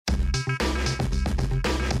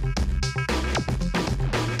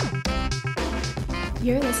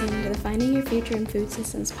You're listening to the Finding Your Future in Food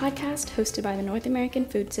Systems podcast hosted by the North American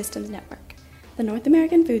Food Systems Network. The North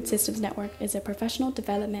American Food Systems Network is a professional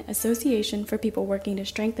development association for people working to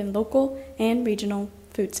strengthen local and regional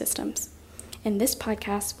food systems. In this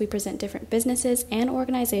podcast, we present different businesses and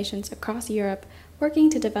organizations across Europe working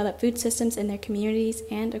to develop food systems in their communities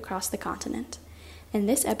and across the continent. In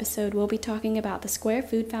this episode, we'll be talking about the Square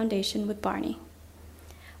Food Foundation with Barney.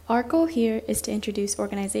 Our goal here is to introduce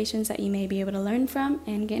organizations that you may be able to learn from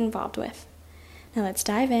and get involved with. Now let's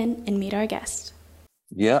dive in and meet our guest.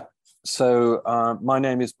 Yeah, so my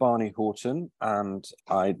name is Barney Horton, and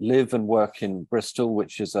I live and work in Bristol,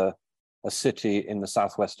 which is a city in the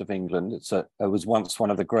southwest of England. It was once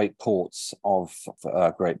one of the great ports of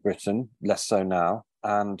Great Britain, less so now.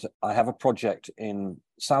 And I have a project in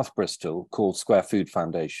South Bristol called Square Food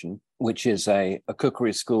Foundation, which is a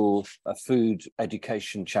cookery school, a food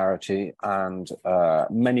education charity, and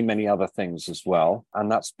many, many other things as well.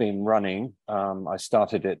 And that's been running. I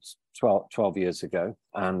started it 12 years ago,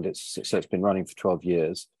 and it's been running for 12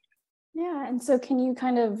 years. Yeah, and so can you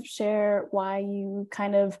kind of share why you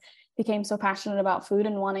kind of became so passionate about food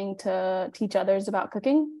and wanting to teach others about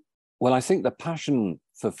cooking? Well, I think the passion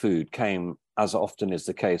for food came, as often is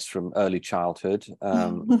the case, from early childhood. I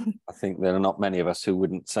think there are not many of us who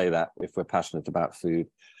wouldn't say that if we're passionate about food.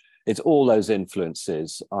 It's all those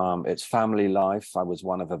influences. It's family life. I was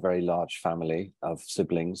one of a very large family of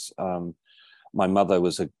siblings. My mother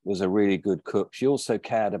was a really good cook. She also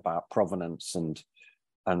cared about provenance and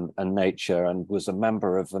nature, and was a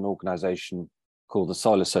member of an organization called the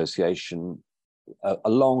Soil Association a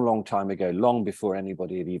long, long time ago, long before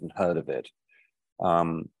anybody had even heard of it.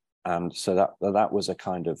 And so that was a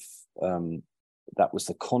kind of that was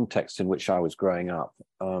the context in which I was growing up.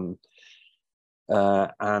 And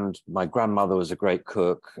my grandmother was a great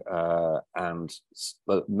cook, and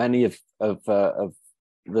many of the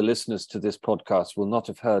listeners to this podcast will not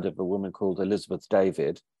have heard of a woman called Elizabeth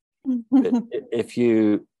David.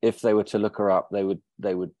 If they were to look her up, they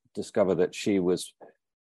would discover that she was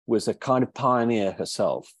a kind of pioneer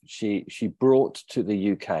herself. She brought to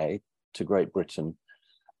the UK, to Great Britain,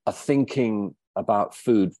 a thinking about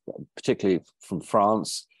food, particularly from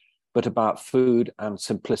France, but about food and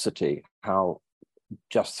simplicity, how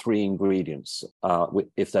just 3 ingredients,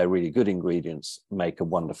 if they're really good ingredients, make a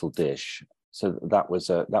wonderful dish. So that was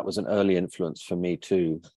an early influence for me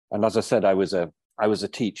too. And as I said, I was a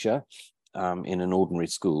teacher in an ordinary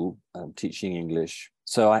school, teaching English.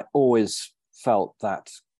 So I always felt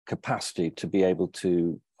that capacity to be able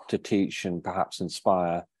to teach and perhaps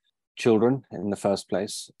inspire children in the first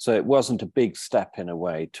place. So it wasn't a big step in a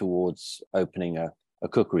way towards opening a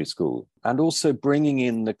cookery school, and also bringing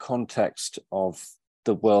in the context of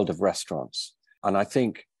the world of restaurants. And I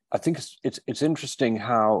think it's interesting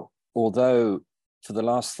how, although for the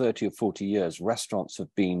last 30 or 40 years, restaurants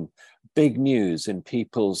have been big news in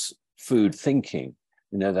people's food thinking.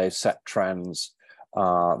 You know, they've set trends,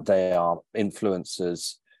 they are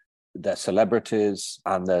influencers, they're celebrities,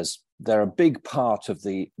 and they're a big part of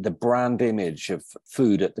the brand image of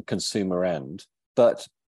food at the consumer end, but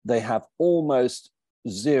they have almost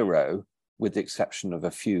zero, with the exception of a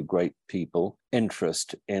few great people,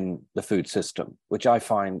 interest in the food system, which I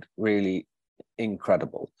find really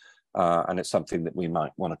incredible. And it's something that we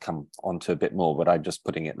might want to come onto a bit more, but I'm just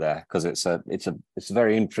putting it there because it's a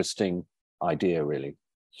very interesting idea, really.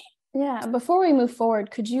 Yeah, before we move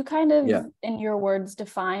forward, could you kind of, in your words,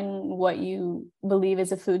 define what you believe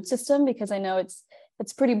is a food system? Because I know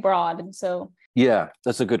it's pretty broad, and so. Yeah,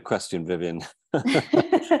 that's a good question, Vivian.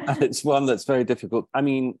 And it's one that's very difficult. I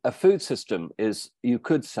mean, a food system is, you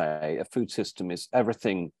could say, a food system is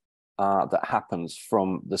everything that happens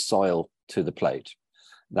from the soil to the plate.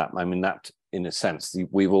 That, in a sense,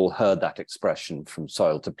 we've all heard that expression, from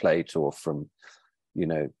soil to plate, or from,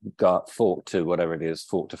 fork to whatever it is,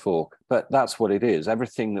 fork to fork. But that's what it is.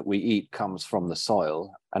 Everything that we eat comes from the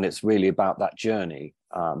soil, and it's really about that journey.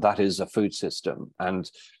 That is a food system. And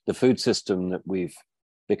the food system that we've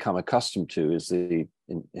become accustomed to is the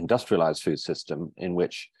industrialized food system, in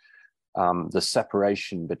which the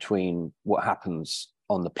separation between what happens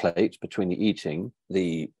on the plate, between the eating,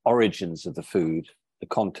 the origins of the food, the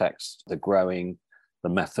context, the growing, the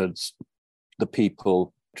methods, the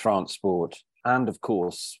people, transport, and of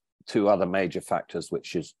course 2 other major factors,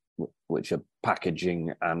 which are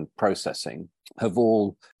packaging and processing, have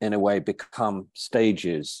all in a way become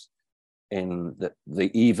stages in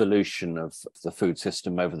the evolution of the food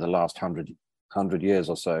system over the last 100 years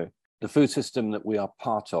or so. The food system that we are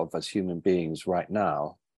part of as human beings right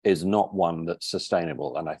now is not one that's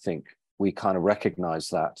sustainable, and I think we kind of recognize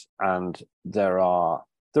that. And there are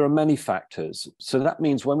There are many factors. So that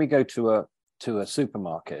means when we go to a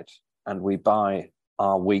supermarket and we buy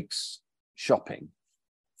our week's shopping,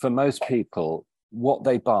 for most people, what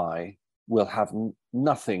they buy will have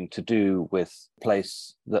nothing to do with the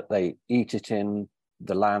place that they eat it in,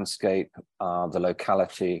 the landscape, the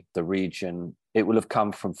locality, the region. It will have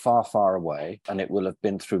come from far, far away, and it will have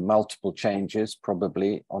been through multiple changes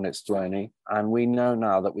probably on its journey. And we know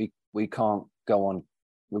now that we can't go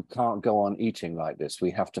on eating like this.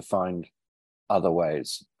 We have to find other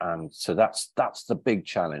ways. And so that's the big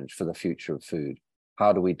challenge for the future of food.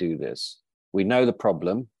 How do we do this? We know the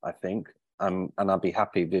problem, I think, and I'd be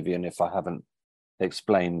happy, Vivian, if I haven't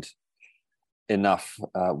explained enough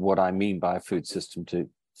what I mean by a food system to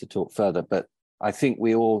talk further. But I think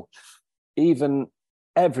we all, even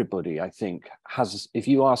everybody, I think, has, if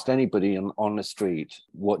you asked anybody on the street,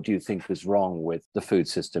 what do you think is wrong with the food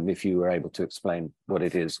system, if you were able to explain what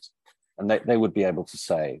it is, and they would be able to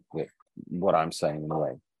say what I'm saying in a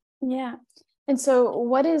way. Yeah. And so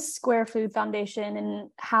what is Square Food Foundation, and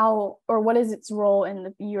how, or what is its role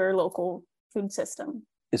in your local food system?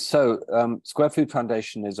 So Square Food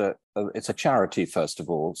Foundation is it's a charity, first of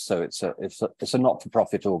all. So it's a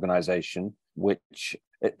not-for-profit organization, which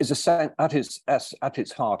is at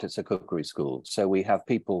its heart, it's a cookery school. So we have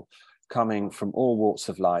people coming from all walks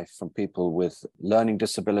of life, from people with learning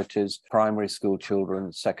disabilities, primary school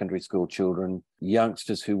children, secondary school children,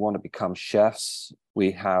 youngsters who want to become chefs.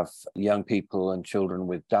 We have young people and children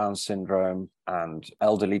with Down syndrome and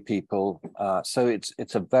elderly people. So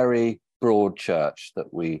it's a very broad church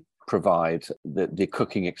that we provide the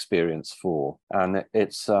cooking experience for. And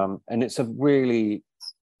it's a really,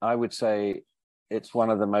 I would say, it's one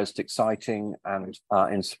of the most exciting and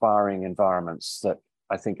inspiring environments that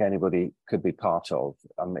I think anybody could be part of.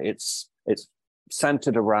 It's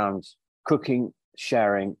centered around cooking,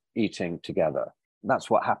 sharing, eating together. That's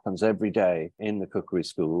what happens every day in the cookery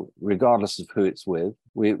school, regardless of who it's with.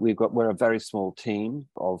 We're a very small team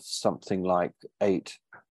of something like eight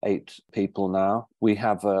people now. We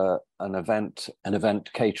have an event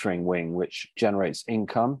catering wing which generates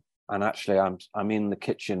income. And actually, I'm in the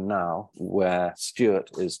kitchen now where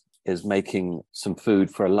Stuart is making some food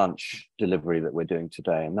for a lunch delivery that we're doing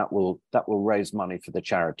today, and that will raise money for the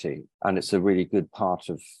charity. And it's a really good part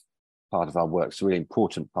of our work. It's a really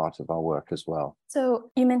important part of our work as well. So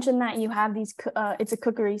you mentioned that you have these, it's a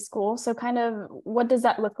cookery school. So kind of what does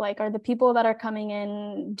that look like? Are the people that are coming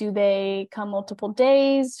in, do they come multiple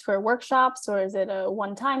days for workshops, or is it a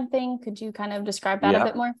one-time thing? Could you kind of describe that a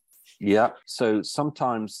bit more? Yeah. So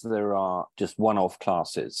sometimes there are just one-off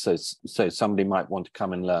classes. So somebody might want to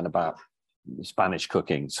come and learn about Spanish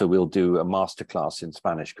cooking. So we'll do a masterclass in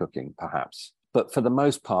Spanish cooking, perhaps. But for the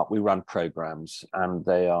most part, we run programs, and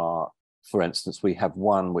they are, for instance, we have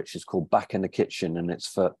one which is called Back in the Kitchen, and it's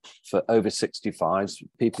for over 65s,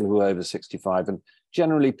 people who are over 65, and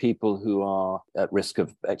generally people who are at risk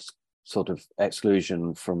of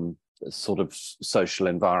exclusion from sort of social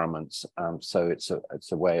environments. So it's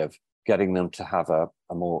a way of getting them to have a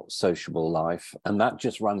more sociable life. And that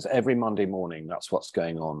just runs every Monday morning. That's what's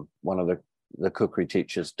going on. One of the cookery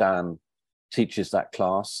teachers, Dan, teaches that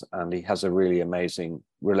class, and he has a really amazing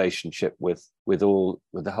relationship with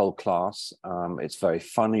the whole class. It's very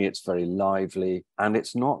funny, it's very lively, and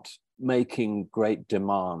it's not making great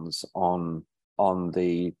demands on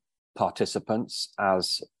the participants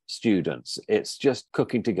as students. It's just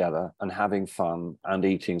cooking together and having fun and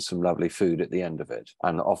eating some lovely food at the end of it,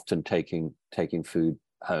 and often taking food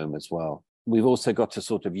home as well. We've also got a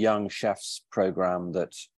sort of young chefs program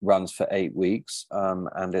that runs for 8 weeks,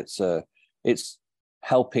 and it's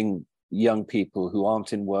helping young people who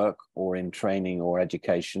aren't in work or in training or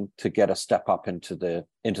education to get a step up into the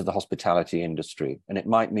hospitality industry. And it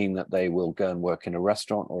might mean that they will go and work in a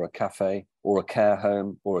restaurant or a cafe or a care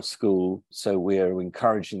home or a school. So we're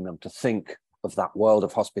encouraging them to think of that world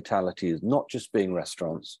of hospitality as not just being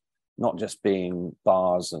restaurants, not just being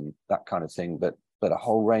bars and that kind of thing, but a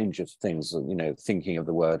whole range of things. Thinking of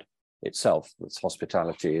the word itself, that's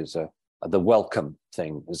hospitality is the welcome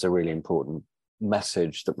thing is a really important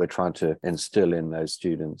message that we're trying to instill in those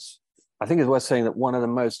students. I think it's worth saying that one of the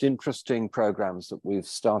most interesting programs that we've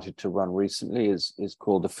started to run recently is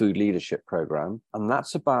called the Food Leadership Program. And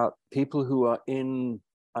that's about people who are in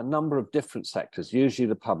a number of different sectors, usually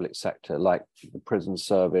the public sector, like the prison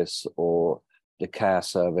service or the care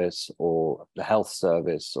service or the health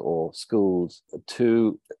service or schools,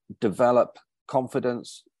 to develop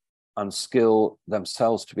confidence and skill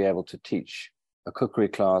themselves to be able to teach a cookery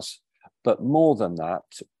class. But more than that,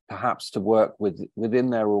 perhaps to work within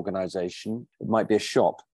their organization. It might be a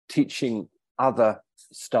shop, teaching other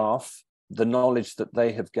staff the knowledge that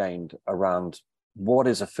they have gained around what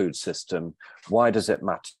is a food system, why does it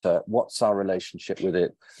matter, what's our relationship with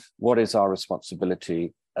it, what is our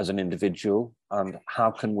responsibility as an individual, and how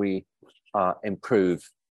can we improve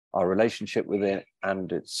our relationship with it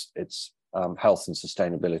and its health and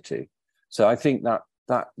sustainability. So I think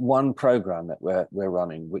that one program that we're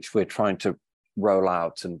running, which we're trying to roll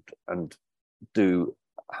out and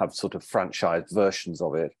have sort of franchise versions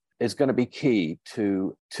of it, is going to be key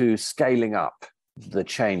to scaling up the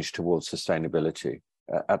change towards sustainability.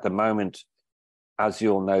 At the moment, as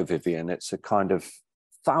you all know, Vivian, it's a kind of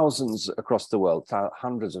thousands across the world,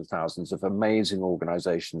 hundreds of thousands of amazing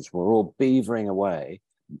organizations. We're all beavering away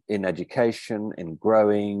in education, in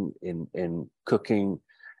growing, in cooking,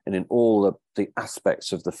 and in all the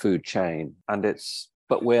aspects of the food chain.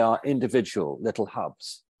 But we are individual little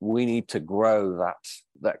hubs. We need to grow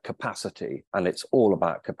that capacity, and it's all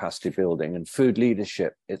about capacity building. And food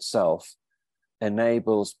leadership itself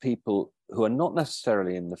enables people who are not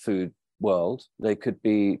necessarily in the food world. They could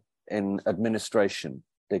be in administration,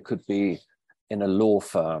 they could be in a law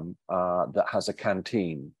firm that has a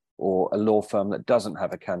canteen, or a law firm that doesn't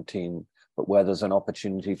have a canteen, but where there's an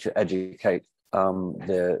opportunity to educate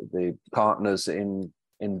the partners in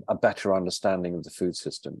a better understanding of the food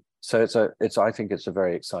system. So I think it's a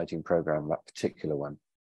very exciting program, that particular one.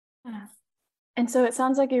 Yeah. And so it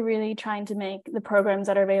sounds like you're really trying to make the programs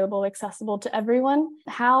that are available accessible to everyone.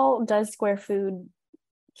 How does Square Food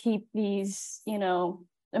keep these,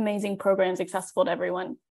 amazing programs accessible to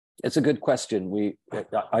everyone? It's a good question.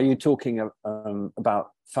 Are you talking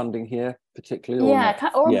about funding here particularly?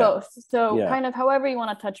 Or both. So kind of however you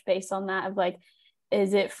want to touch base on that, of like,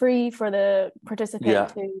 is it free for the participant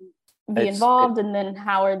to be involved? And then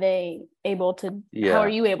how are you able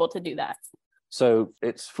to do that? So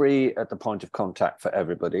it's free at the point of contact for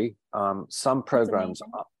everybody. Some programs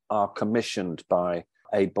are commissioned by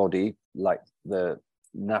a body like the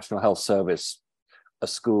National Health Service, a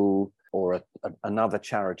school, or another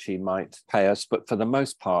charity might pay us. But for the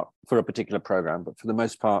most part, for a particular program,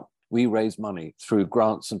 we raise money through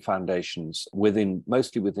grants and foundations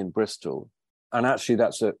mostly within Bristol. And actually,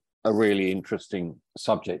 that's a really interesting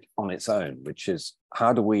subject on its own, which is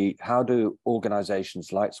how do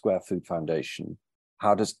organizations like Square Food Foundation,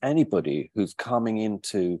 how does anybody who's coming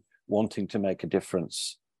into wanting to make a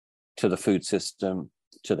difference to the food system,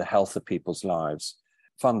 to the health of people's lives,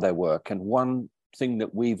 fund their work? And one thing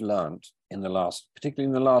that we've learned particularly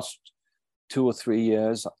in the last 2 or 3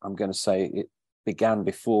 years, I'm going to say it began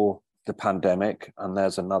before the pandemic, and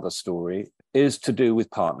there's another story, is to do with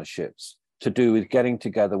partnerships, to do with getting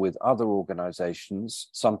together with other organizations,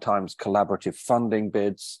 sometimes collaborative funding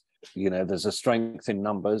bids. There's a strength in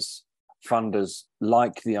numbers. Funders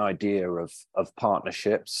like the idea of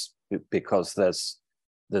partnerships because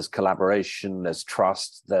there's collaboration, there's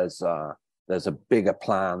trust, there's a bigger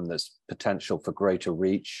plan, there's potential for greater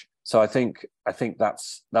reach. So I think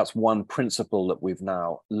that's one principle that we've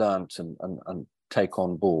now learnt and take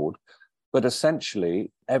on board. But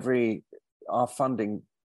essentially, our funding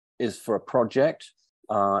is for a project.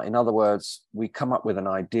 In other words, we come up with an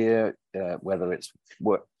idea, whether it's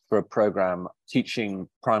work for a program teaching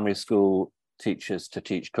primary school teachers to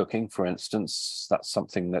teach cooking, for instance. That's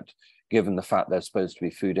something that, given the fact there's supposed to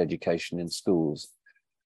be food education in schools,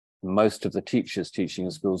 most of the teachers teaching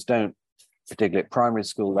in schools don't, particularly at primary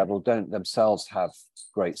school level, don't themselves have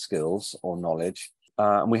great skills or knowledge.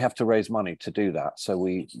 And we have to raise money to do that. So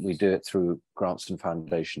we do it through grants and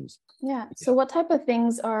foundations. Yeah. So what type of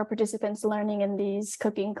things are participants learning in these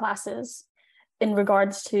cooking classes in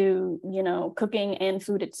regards to, cooking and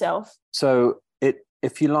food itself? So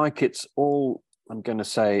if you like, it's all, I'm going to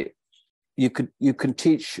say, you can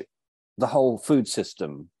teach the whole food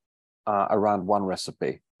system around one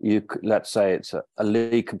recipe. Let's say it's a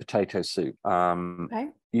leek and potato soup. Okay.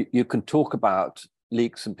 You can talk about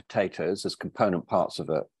leeks and potatoes as component parts of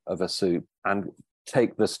a soup, and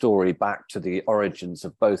take the story back to the origins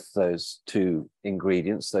of both those two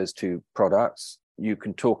ingredients, those two products. You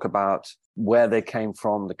can talk about where they came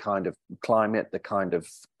from, the kind of climate, the kind of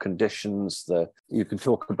conditions. You can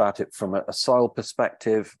talk about it from a soil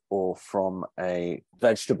perspective or from a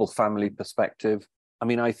vegetable family perspective. I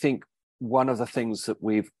mean, I think one of the things that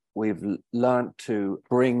we've learned to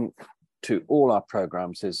bring to all our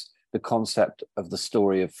programs is the concept of the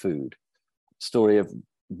story of food, story of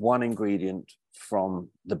one ingredient from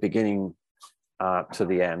the beginning to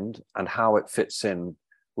the end, and how it fits in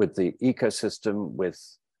with the ecosystem,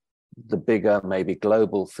 with the bigger, maybe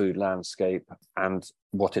global food landscape, and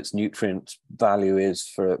what its nutrient value is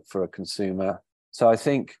for a consumer. So I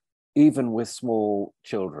think even with small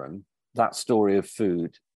children, that story of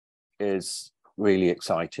food is really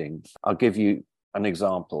exciting. I'll give you an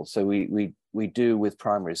example. So we do with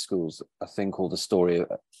primary schools a thing called the Story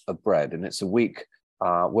of Bread, and it's a week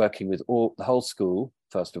working with the whole school,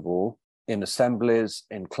 first of all, in assemblies,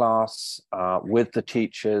 in class, with the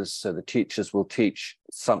teachers. So the teachers will teach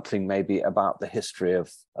something maybe about the history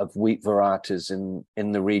of wheat varieties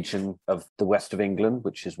in the region of the west of England,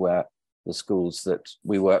 which is where the schools that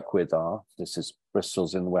we work with are. This is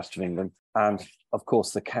Bristol's in the west of England. And of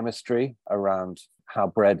course, the chemistry around how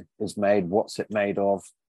bread is made, what's it made of,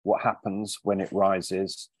 what happens when it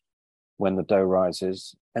rises, when the dough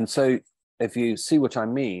rises. And so if you see what I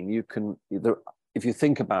mean, you can, if you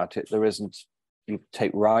think about it, there isn't, you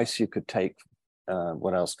take rice, you could take,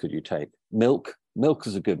 what else could you take? Milk. Milk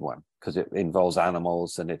is a good one because it involves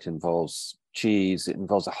animals and it involves cheese. It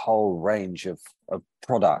involves a whole range of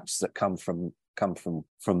products that come from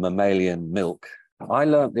mammalian milk. I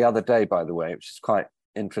learned the other day, by the way, which is quite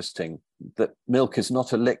interesting, that milk is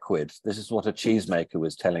not a liquid. This is what a cheesemaker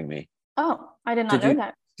was telling me. Oh, I did not know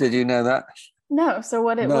that. Did you know that? No. So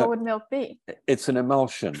what would milk be? It's an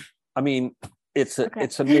emulsion. I mean, it's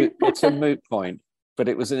a moot point, but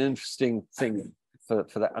it was an interesting thing for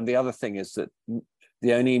that. And the other thing is that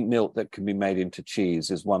the only milk that can be made into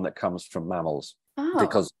cheese is one that comes from mammals,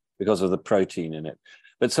 because of the protein in it.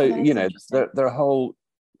 But so, you know, there are a whole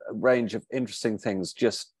range of interesting things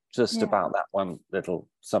just about that one little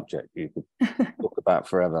subject you could talk about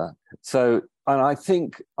forever. So, and I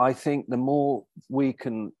think the more we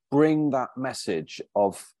can bring that message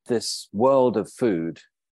of this world of food,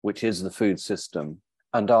 which is the food system,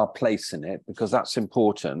 and our place in it, because that's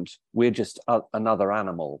important. We're just another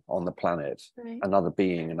animal on the planet, right. Another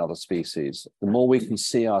being, another species. The more we can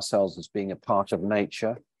see ourselves as being a part of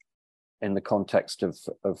nature in the context of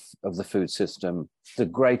the food system, the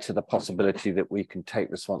greater the possibility that we can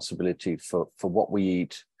take responsibility for what we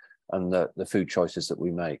eat and the food choices that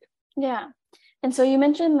we make. Yeah. And so you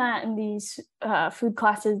mentioned that in these food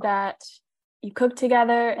classes that you cook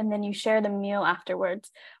together and then you share the meal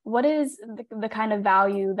afterwards. What is the kind of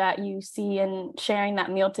value that you see in sharing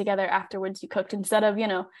that meal together afterwards you cooked, instead of, you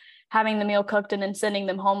know, having the meal cooked and then sending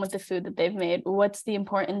them home with the food that they've made? What's the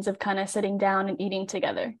importance of kind of sitting down and eating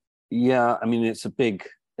together? Yeah, I mean, it's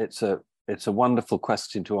a wonderful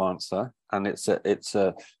question to answer, and it's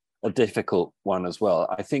a difficult one as well.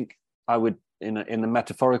 I think I would, in a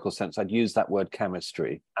metaphorical sense, I'd use that word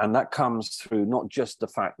chemistry, and that comes through not just the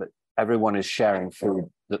fact that everyone is sharing food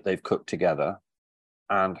that they've cooked together,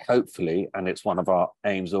 and hopefully, and it's one of our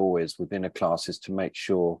aims always within a class, is to make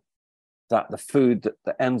sure that the food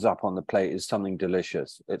that ends up on the plate is something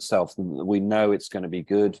delicious itself. We know it's going to be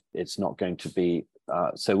good. It's not going to be,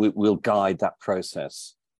 so we'll guide that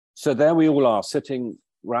process. So there we all are sitting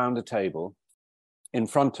round a table in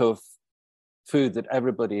front of food that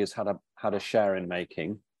everybody has had a share in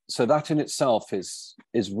making. So that in itself is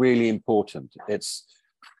really important. It's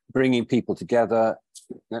bringing people together.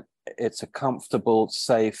 It's a comfortable,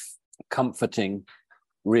 safe, comforting,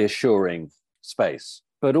 reassuring space.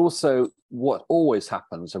 But also what always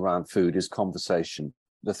happens around food is conversation.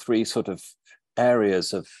 The three sort of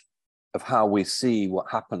areas of how we see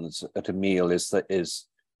what happens at a meal is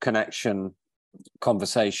connection,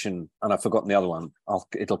 conversation, and I've forgotten the other one.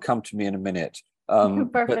 It'll come to me in a minute.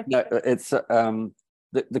 Perfect. But no, it's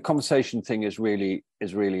the conversation thing is really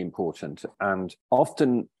important, and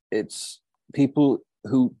often it's people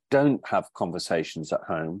who don't have conversations at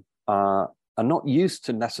home are not used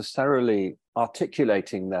to necessarily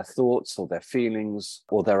articulating their thoughts or their feelings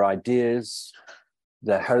or their ideas,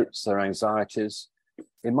 their hopes, their anxieties.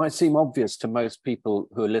 It might seem obvious to most people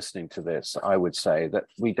who are listening to this, I would say, that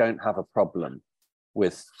we don't have a problem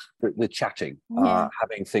with chatting,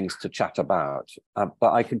 having things to chat about.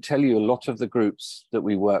 But I can tell you a lot of the groups that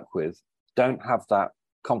we work with don't have that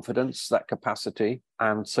confidence, that capacity.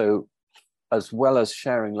 And so as well as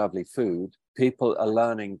sharing lovely food, people are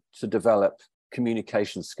learning to develop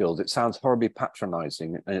communication skills. It sounds horribly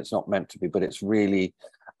patronizing, and it's not meant to be, but it's really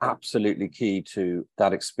absolutely key to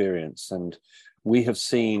that experience. And we have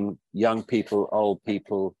seen young people, old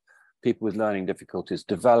people, people with learning difficulties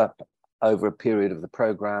develop over a period of the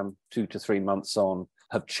program, 2 to 3 months on,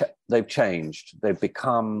 they've changed. They've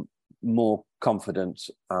become more confident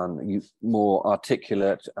and more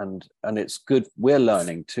articulate, and it's good. We're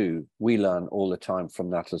learning too. We learn all the time from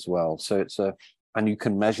that as well. So and you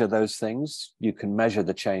can measure those things. You can measure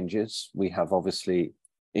the changes. We have, obviously,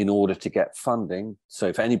 in order to get funding. So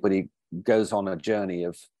if anybody goes on a journey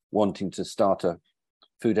of wanting to start a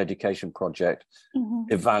food education project,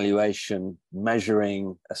 evaluation,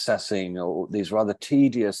 measuring, assessing, or these rather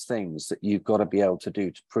tedious things that you've got to be able to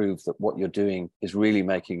do to prove that what you're doing is really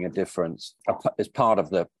making a difference. It's part of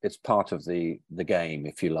the game,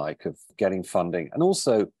 if you like, of getting funding, and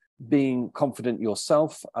also being confident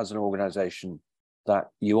yourself as an organization that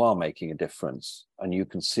you are making a difference, and you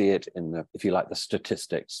can see it in the, if you like, the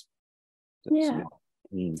statistics. Yeah.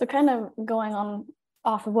 So kind of going on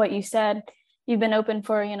off of what you said, you've been open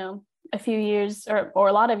for, a few years or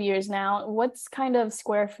a lot of years now. What's kind of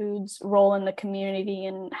Square Foods' role in the community,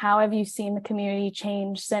 and how have you seen the community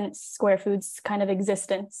change since Square Foods' kind of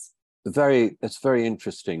existence? It's very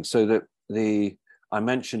interesting. So that I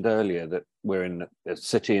mentioned earlier that we're in a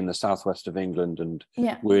city in the southwest of England, and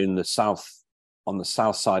we're in the south, on the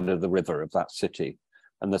south side of the river of that city.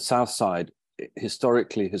 And the south side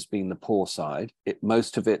historically has been the poor side.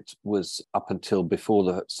 Most of it was, up until before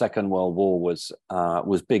the Second World War, was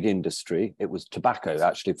big industry. It was tobacco,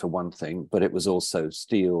 actually, for one thing, but it was also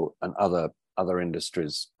steel and other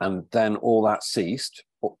industries. And then all that ceased.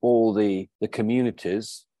 All the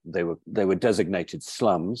communities, they were designated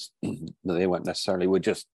slums. They weren't necessarily, were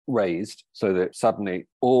just raised, so that suddenly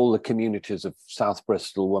all the communities of South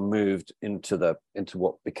Bristol were moved into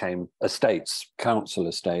what became estates, council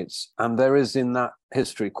estates. And there is in that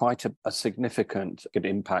history quite a significant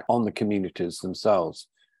impact on the communities themselves.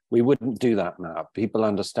 We wouldn't do that now. People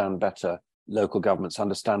understand better, local governments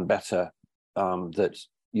understand better that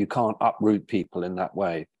you can't uproot people in that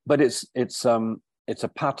way. But it's a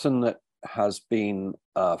pattern that has been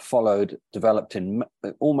followed, developed in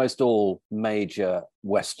almost all major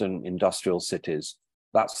Western industrial cities.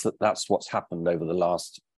 That's what's happened over the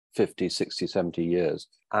last 50, 60, 70 years.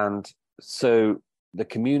 And so the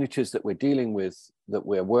communities that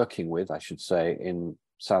we're working with, I should say, in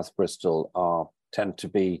South Bristol tend to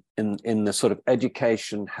be in the sort of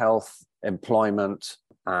education, health, employment,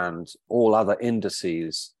 and all other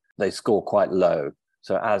indices. They score quite low.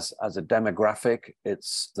 So as a demographic,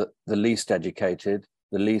 it's the least educated,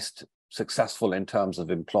 the least successful in terms of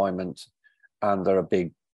employment, and there are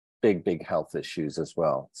big health issues as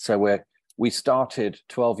well. So we started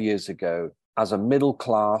 12 years ago as a middle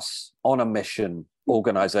class, on a mission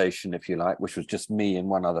organization, if you like, which was just me and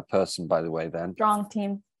one other person, by the way, then. Strong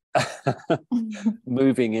team.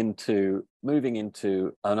 moving into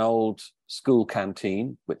an old school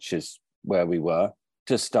canteen, which is where we were,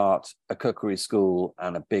 to start a cookery school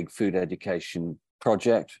and a big food education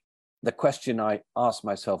project. The question I asked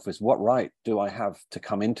myself is, what right do I have to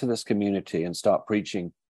come into this community and start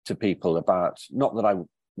preaching to people about, not that I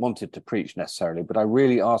wanted to preach necessarily, but I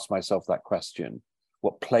really asked myself that question.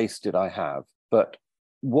 What place did I have? But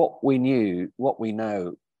what we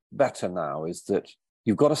know better now is that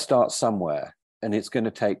you've got to start somewhere, and it's going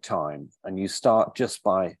to take time. And you start just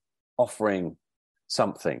by offering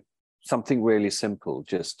something really simple,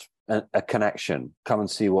 just a connection. Come and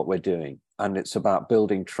see what we're doing. And it's about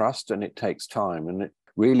building trust, and it takes time. And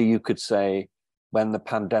really, you could say, when the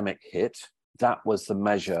pandemic hit, that was the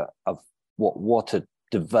measure of what had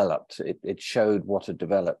developed. It showed what had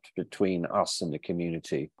developed between us and the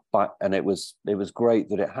community. And it was great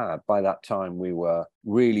that it had. By that time, we were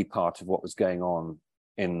really part of what was going on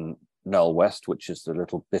in Knowle West, which is the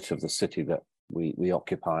little bit of the city that we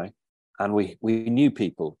occupy. And we knew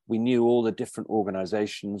people. We knew all the different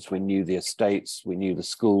organizations. We knew the estates. We knew the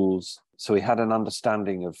schools. So we had an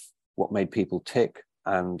understanding of what made people tick,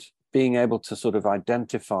 and being able to sort of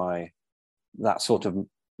identify that sort of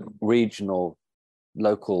regional,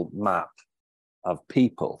 local map of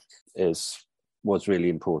people was really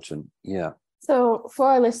important. Yeah. So for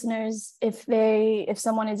our listeners, if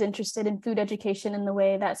someone is interested in food education in the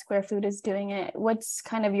way that Square Food is doing it, what's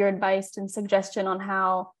kind of your advice and suggestion on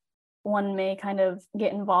how one may kind of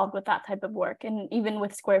get involved with that type of work, and even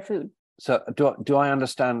with Square Food? So do I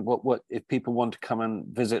understand what if people want to come and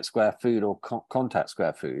visit Square Food or contact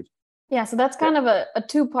Square Food? Yeah, so that's kind of a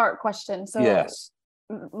two-part question. So yes,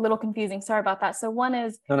 a little confusing. Sorry about that. So one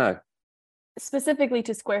is no. Specifically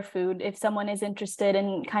to Square Food, if someone is interested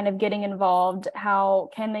in kind of getting involved, how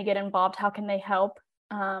can they get involved? How can they help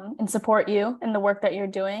and support you in the work that you're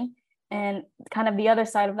doing? And kind of the other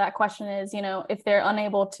side of that question is, if they're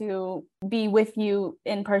unable to be with you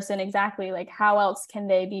in person exactly, like how else can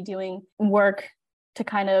they be doing work to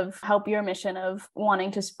kind of help your mission of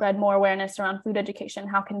wanting to spread more awareness around food education?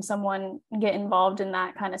 How can someone get involved in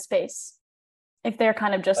that kind of space if they're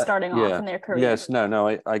kind of just starting off in their career? Yes,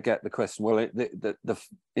 no, I get the question. Well,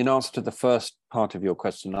 in answer to the first part of your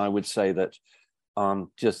question, I would say that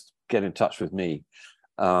just get in touch with me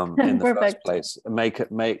in the first place. Make,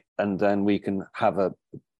 and then we can have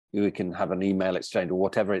we can have an email exchange or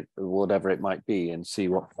whatever it might be, and see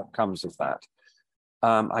what comes of that.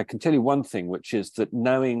 I can tell you one thing, which is that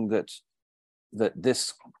knowing that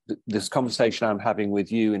this conversation I'm having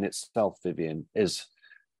with you in itself, Vivian, is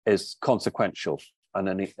consequential and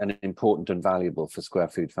an important and valuable for Square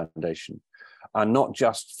Food Foundation. And not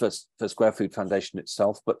just for Square Food Foundation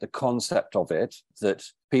itself, but the concept of it, that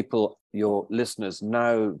people, your listeners,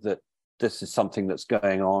 know that this is something that's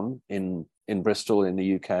going on in Bristol, in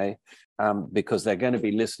the UK, because they're going to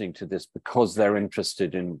be listening to this because they're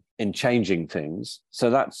interested in changing things. So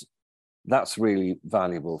that's really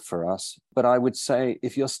valuable for us. But I would say,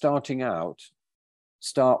 if you're starting out,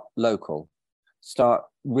 start local, start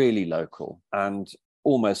really local, and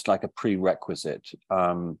almost like a prerequisite.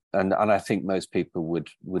 And I think most people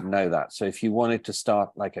would know that. So if you wanted to start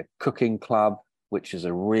like a cooking club, which is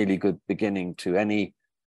a really good beginning to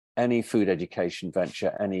any food education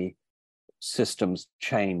venture, any systems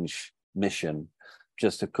change mission,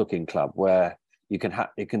 just a cooking club where it can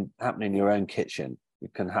happen in your own kitchen.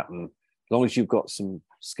 It can happen as long as you've got some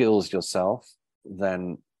skills yourself,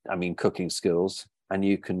 then, I mean, cooking skills, and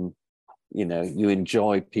you can, you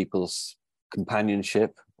enjoy people's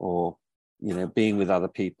companionship or, being with other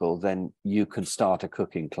people, then you can start a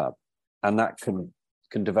cooking club, and that can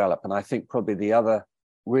develop. And I think probably the other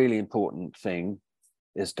really important thing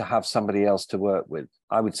is to have somebody else to work with.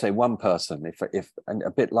 I would say one person, if and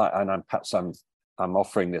a bit like, and I'm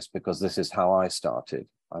offering this because this is how I started.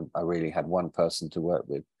 I really had one person to work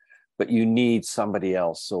with, but you need somebody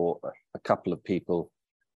else or a couple of people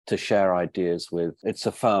to share ideas with. It's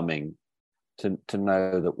affirming to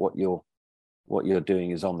know that what you're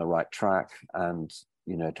doing is on the right track, and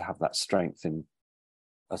to have that strength in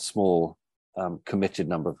a small committed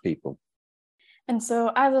number of people. And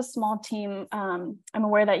so as a small team, I'm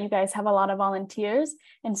aware that you guys have a lot of volunteers.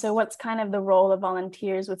 And so what's kind of the role of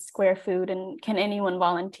volunteers with Square Food, and can anyone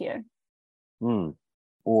volunteer?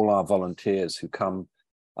 All our volunteers who come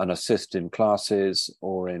and assist in classes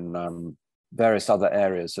or in various other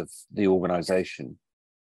areas of the organization.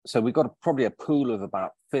 So we've got probably a pool of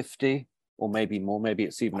about 50 or maybe more, maybe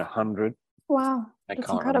it's even 100. Wow, that's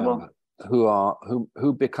incredible. Remember,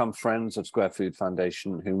 who become friends of Square Food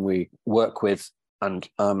Foundation, whom we work with, and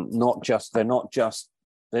they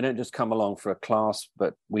don't just come along for a class,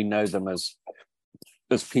 but we know them as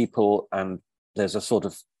people, and there's a sort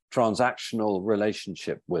of transactional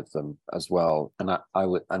relationship with them as well.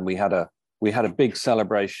 And we had a big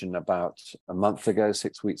celebration about a month ago,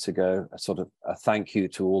 6 weeks ago, a sort of a thank you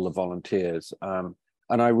to all the volunteers.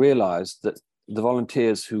 And I realized that the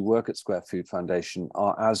volunteers who work at Square Food Foundation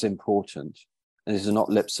are as important, and this is not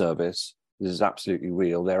lip service, this is absolutely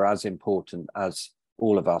real. They're as important as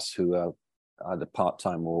all of us who are either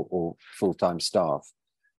part-time or full-time staff.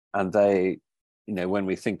 And they, when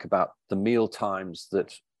we think about the meal times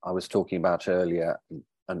that I was talking about earlier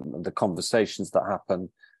and the conversations that happen,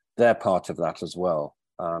 they're part of that as well.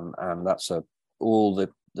 And that's all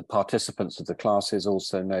the participants of the classes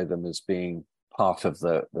also know them as being part of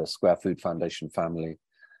the Square Food Foundation family.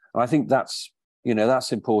 And I think that's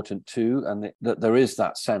important too, and that there is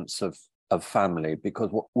that sense of family, because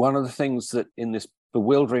one of the things that in this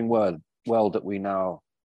bewildering world that we now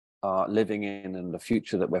are living in, and the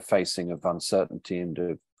future that we're facing of uncertainty and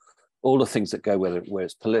of all the things that go with it,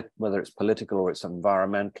 whether it's political or it's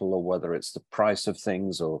environmental, or whether it's the price of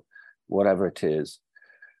things or whatever it is,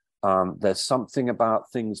 there's something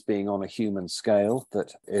about things being on a human scale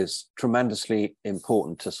that is tremendously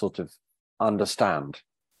important to sort of understand.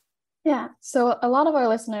 Yeah. So a lot of our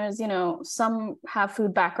listeners, some have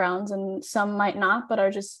food backgrounds and some might not, but are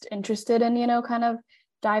just interested in, kind of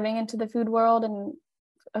diving into the food world and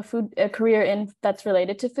a career that's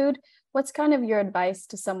related to food. What's kind of your advice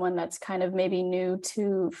to someone that's kind of maybe new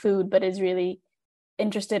to food, but is really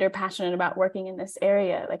interested or passionate about working in this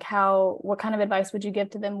area? Like what kind of advice would you give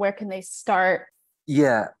to them? Where can they start?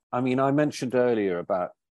 Yeah. I mean, I mentioned earlier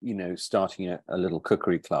about, starting a little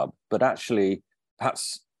cookery club, but actually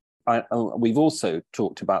perhaps we've also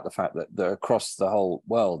talked about the fact that across the whole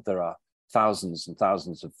world, there are thousands and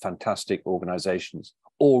thousands of fantastic organizations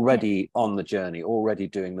already on the journey, already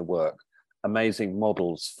doing the work, amazing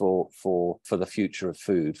models for the future of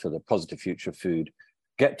food, for the positive future of food.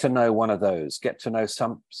 Get to know one of those, get to know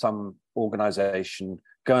some organization,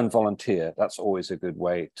 go and volunteer. That's always a good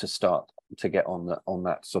way to start to get on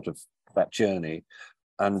that sort of that journey.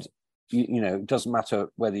 And it doesn't matter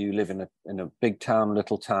whether you live in a big town,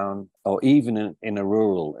 little town, or even in a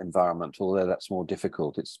rural environment, although that's more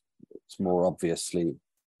difficult. It's more obviously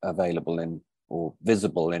available in or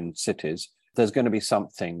visible in cities. There's going to be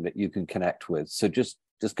something that you can connect with. So just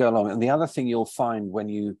just go along. And the other thing you'll find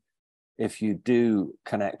if you do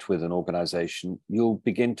connect with an organization, you'll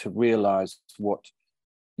begin to realize what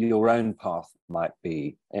your own path might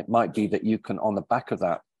be. It might be that you can, on the back of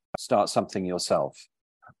that, start something yourself,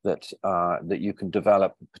 that you can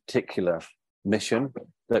develop a particular mission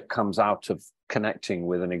that comes out of connecting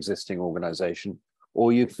with an existing organization,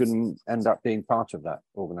 or you can end up being part of that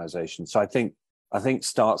organization. So I think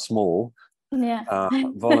start small. Yeah.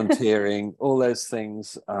 Volunteering, all those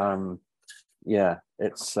things.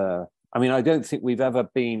 It's I mean, I don't think we've ever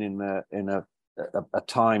been in a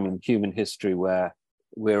time in human history where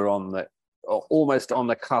we're almost on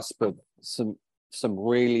the cusp of some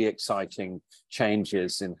really exciting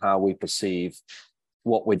changes in how we perceive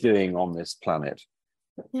what we're doing on this planet.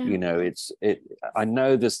 Yeah. You know, I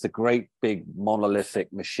know there's the great big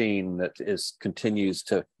monolithic machine that continues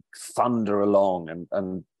to thunder along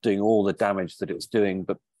and doing all the damage that it's doing,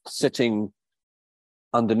 but sitting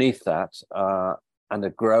underneath that and a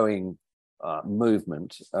growing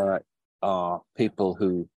movement are people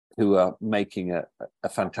who are making a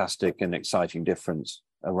fantastic and exciting difference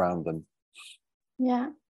around them. Yeah.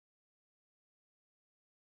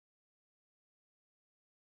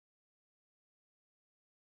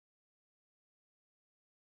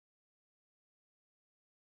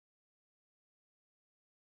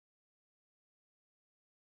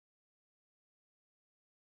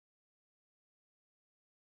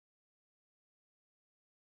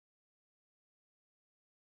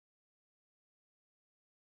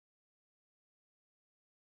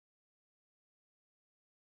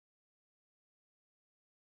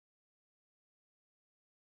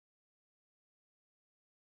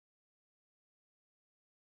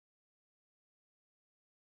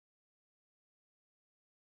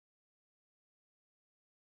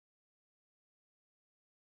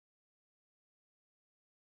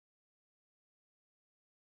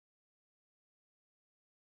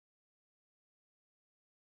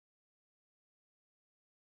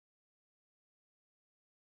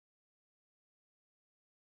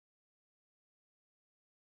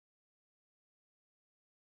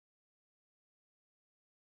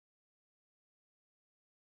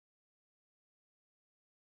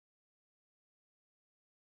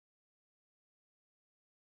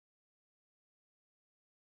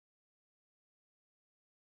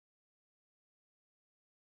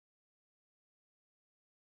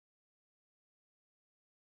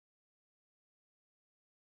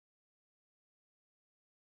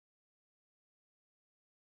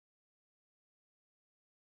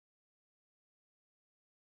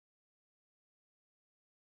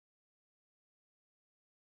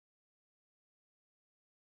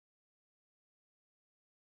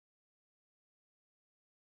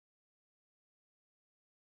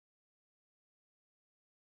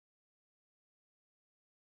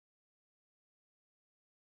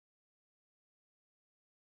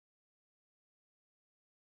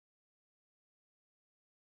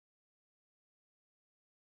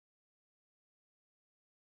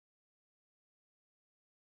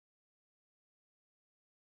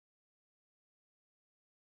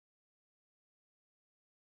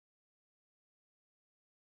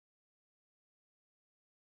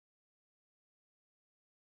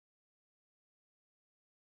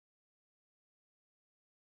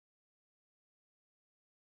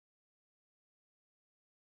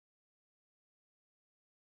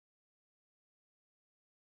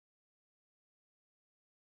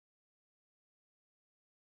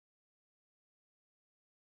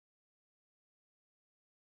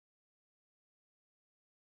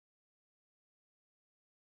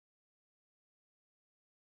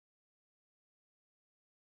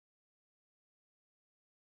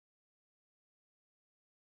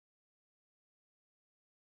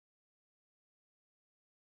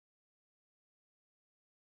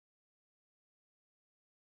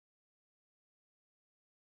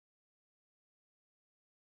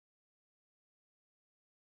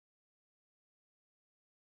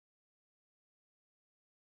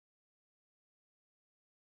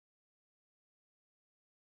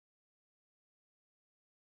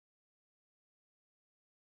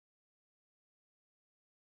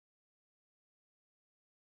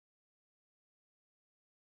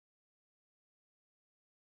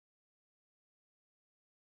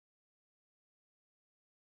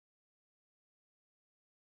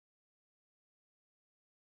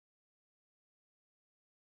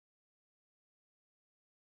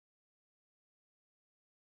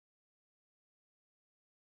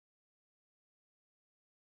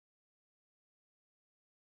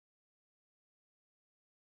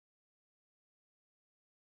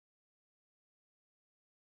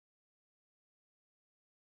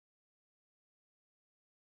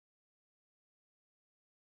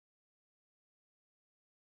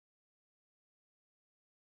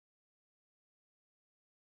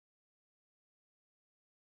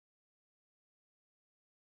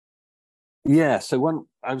 Yeah. So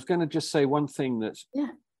I was going to just say one thing that's,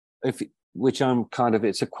 which I'm kind of,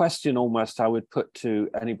 it's a question almost I would put to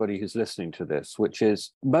anybody who's listening to this, which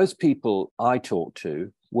is most people I talk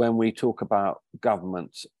to, when we talk about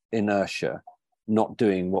government inertia, not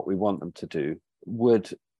doing what we want them to do,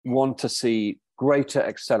 would want to see greater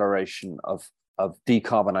acceleration of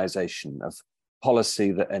decarbonization, of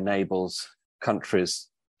policy that enables countries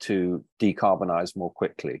to decarbonize more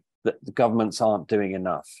quickly, that the governments aren't doing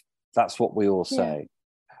enough. That's what we all say.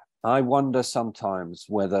 I wonder sometimes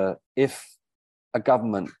whether if a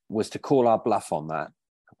government was to call our bluff on that,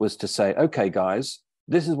 was to say, okay, guys,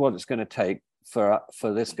 this is what it's going to take for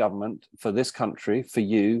this government, for this country, for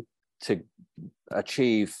you to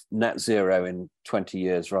achieve net zero in 20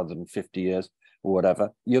 years rather than 50 years or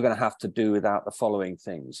whatever, you're going to have to do without the following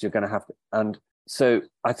things. You're going to have to. And so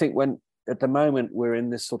I think at the moment, we're in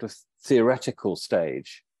this sort of theoretical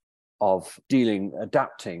stage of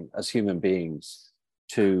adapting as human beings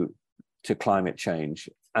to climate change.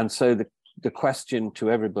 And so the question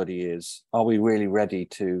to everybody is, are we really ready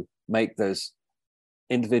to make those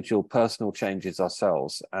individual personal changes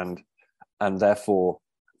ourselves? And therefore,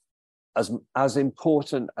 as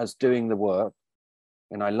important as doing the work,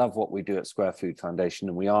 and I love what we do at Square Food Foundation,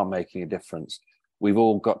 and we are making a difference. We've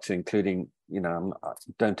all got to, including,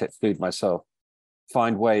 don't exclude myself,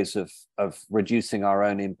 find ways of reducing our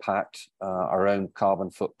own impact, our own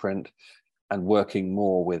carbon footprint, and working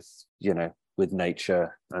more with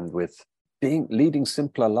nature and with leading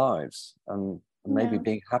simpler lives and maybe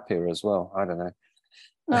being happier as well. I don't know.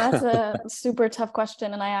 No, that's a super tough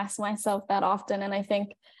question. And I ask myself that often. And I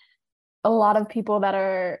think a lot of people that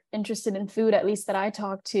are interested in food, at least that I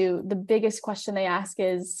talk to, the biggest question they ask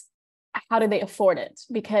is, how do they afford it?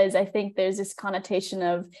 Because I think there's this connotation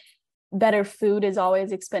of better food is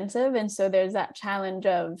always expensive. And so there's that challenge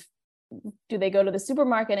of, do they go to the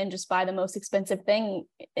supermarket and just buy the most expensive thing?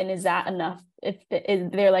 And is that enough? If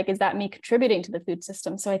they're like, is that me contributing to the food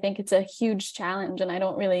system? So I think it's a huge challenge. And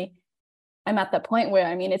I'm at that point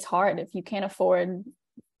where, it's hard if you can't afford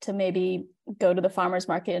to maybe go to the farmer's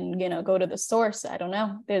market and, go to the source. I don't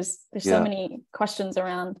know. There's so many questions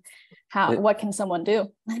around what can someone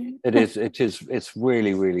do? It's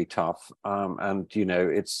really, really tough. And, you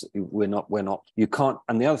can't,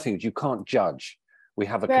 and the other thing is you can't judge. We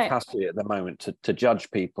have a capacity at the moment to judge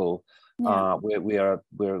people. We're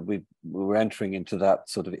entering into that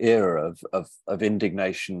sort of era of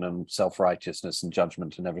indignation and self-righteousness and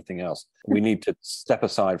judgment and everything else. We need to step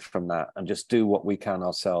aside from that and just do what we can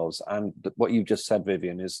ourselves. And what you just said,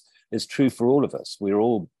 Vivian, is true for all of us. We're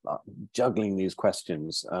all juggling these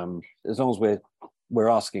questions. As long as we're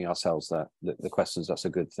asking ourselves the questions, that's a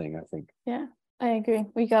good thing, I think. Yeah. I agree.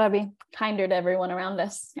 We gotta be kinder to everyone around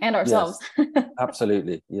us and ourselves. Yes,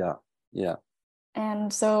 absolutely. Yeah.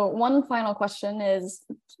 And so one final question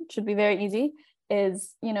should be very easy,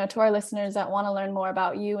 is, to our listeners that want to learn more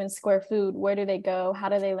about you and Square Food, where do they go? How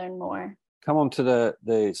do they learn more? Come on to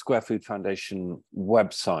the Square Food Foundation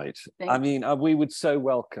website. We would so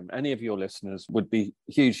welcome, any of your listeners would be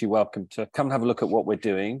hugely welcome to come and have a look at what we're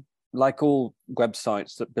doing. Like all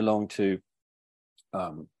websites that belong to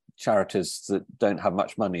charities that don't have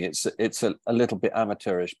much money, it's a little bit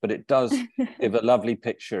amateurish, but it does give a lovely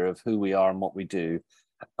picture of who we are and what we do.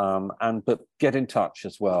 But get in touch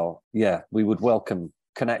as well. Yeah, we would welcome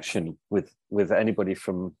connection with anybody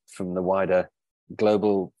from the wider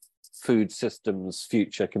global food systems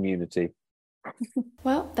future community.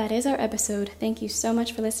 Well, that is our episode. Thank you so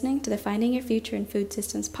much for listening to the Finding Your Future in Food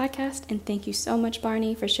Systems podcast, and thank you so much,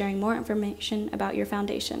 Barney, for sharing more information about your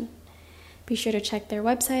foundation. Be sure to check their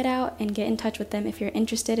website out and get in touch with them if you're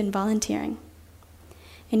interested in volunteering.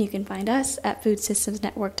 And you can find us at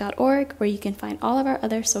foodsystemsnetwork.org, where you can find all of our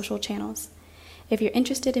other social channels. If you're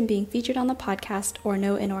interested in being featured on the podcast or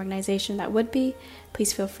know an organization that would be,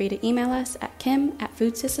 please feel free to email us at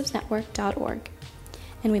kim@foodsystemsnetwork.org.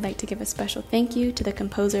 And we'd like to give a special thank you to the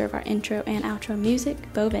composer of our intro and outro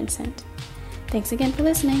music, Bo Vincent. Thanks again for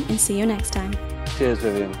listening, and see you next time. Cheers,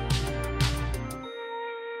 Vivian.